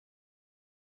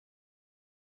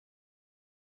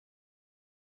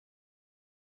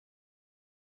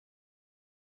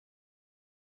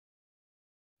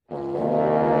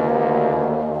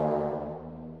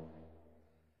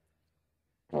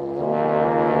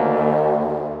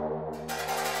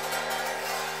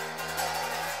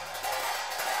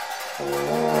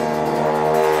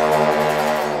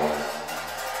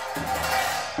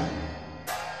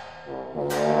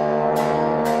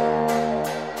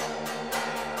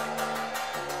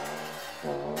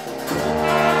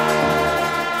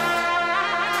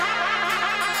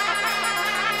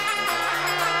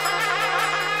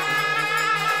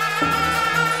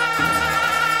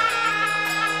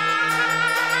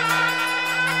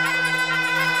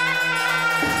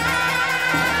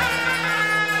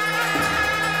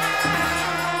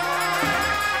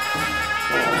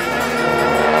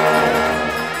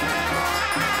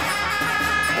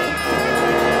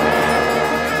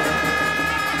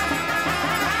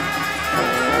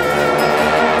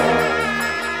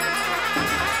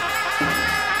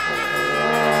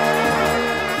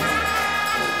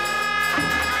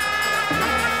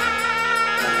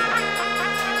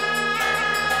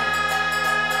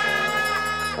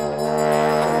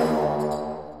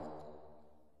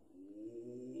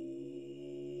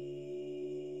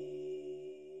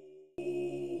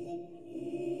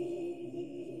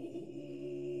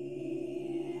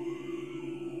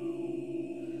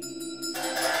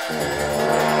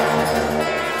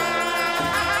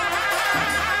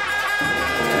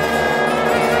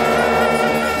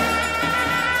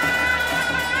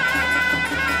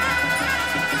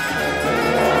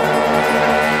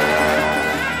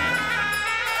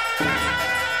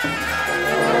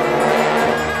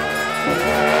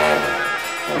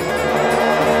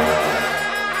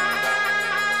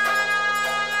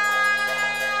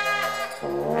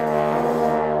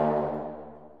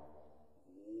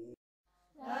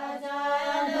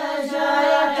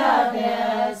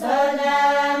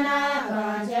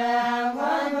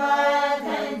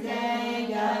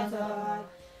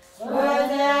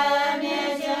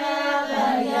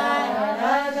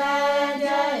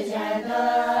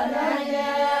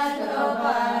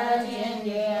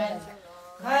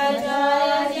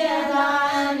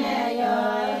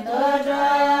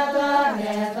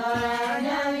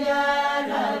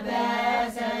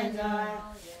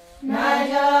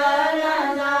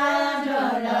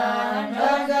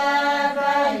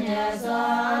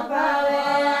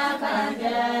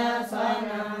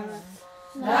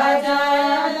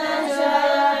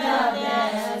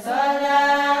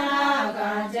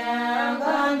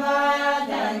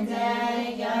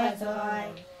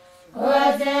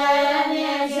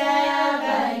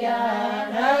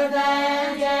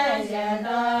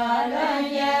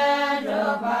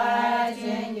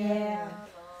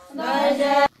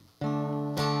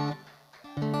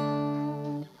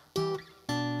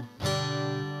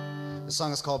The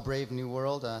song is called Brave New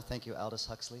World. Thank you, Aldous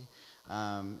Huxley.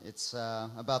 It's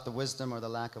about the wisdom or the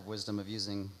lack of wisdom of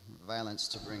using violence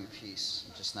to bring peace.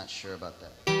 I'm just not sure about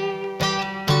that.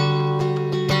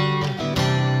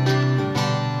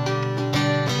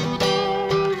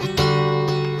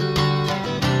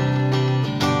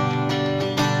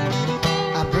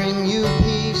 I bring you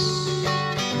peace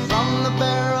from the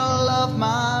barrel of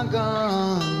my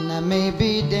gun. I may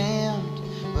be damned,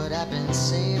 but I've been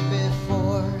saved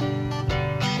before.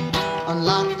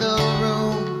 Unlock the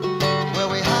room where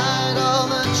we hide all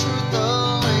the truth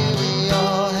away. We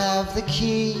all have the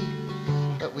key,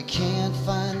 but we can't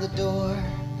find the door.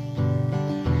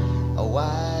 A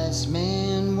wise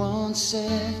man once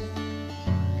said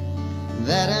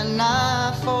that an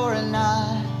eye for an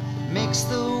eye makes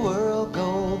the world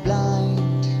go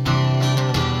blind.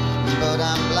 But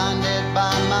I'm blinded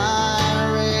by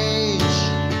my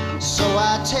rage, so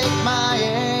I take my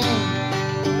aim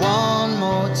one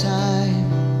more time.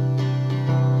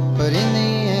 But in the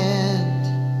end,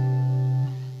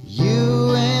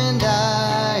 you and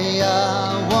I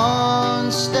are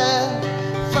one step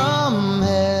from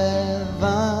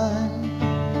heaven,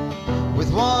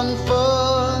 with one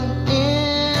foot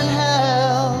in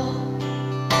hell.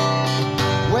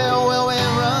 Where will we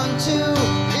run to?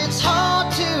 It's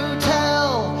hard to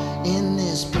tell. In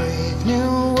this brave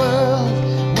new world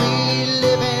we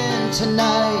live in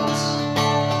tonight,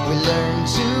 we learn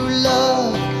to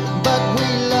love, but we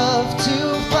love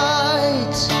to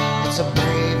fight. It's a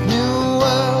brave new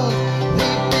world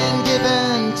we've been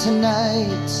given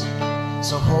tonight.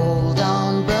 So hold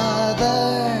on,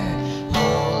 brother,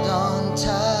 hold on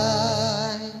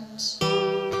tight.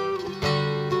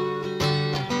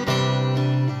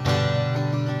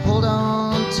 Hold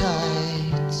on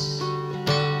tight.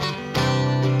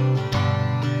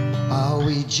 Are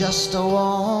we just a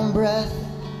warm breath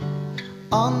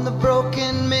on the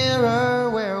broken mirror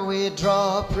where we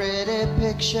draw pretty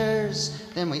pictures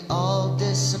then we all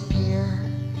disappear.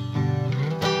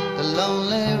 The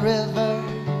lonely river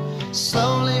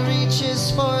slowly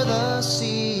reaches for the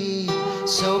sea.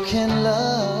 So can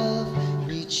love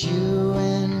reach you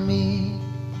and me.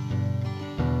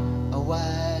 A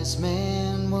wise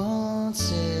man once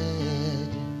said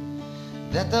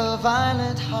that the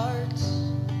violent heart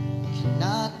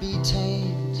cannot be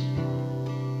tamed.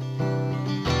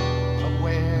 But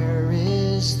where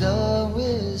is the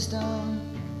wisdom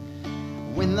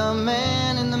when the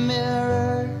man in the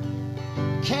mirror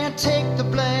can't take the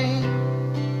blame?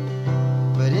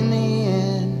 But in the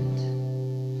end,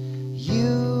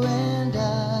 you and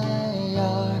I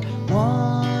are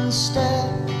one step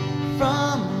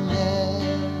from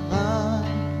heaven,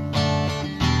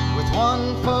 with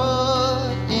one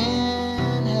foot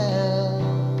in hell.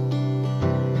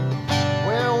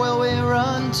 Where will we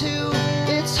run to?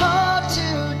 It's hard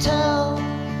to tell.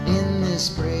 In this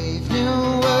brave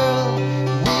new world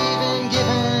we've been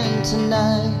given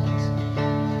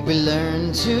tonight, we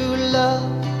learn to love,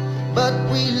 but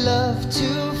we love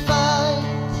to fight.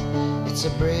 It's a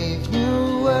brave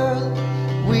new world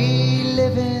we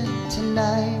live in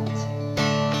tonight.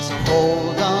 So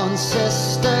hold on,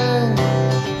 sister,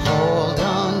 hold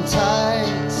on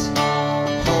tight,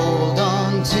 hold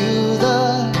on to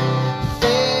the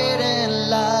fading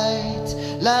light.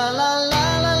 La la la.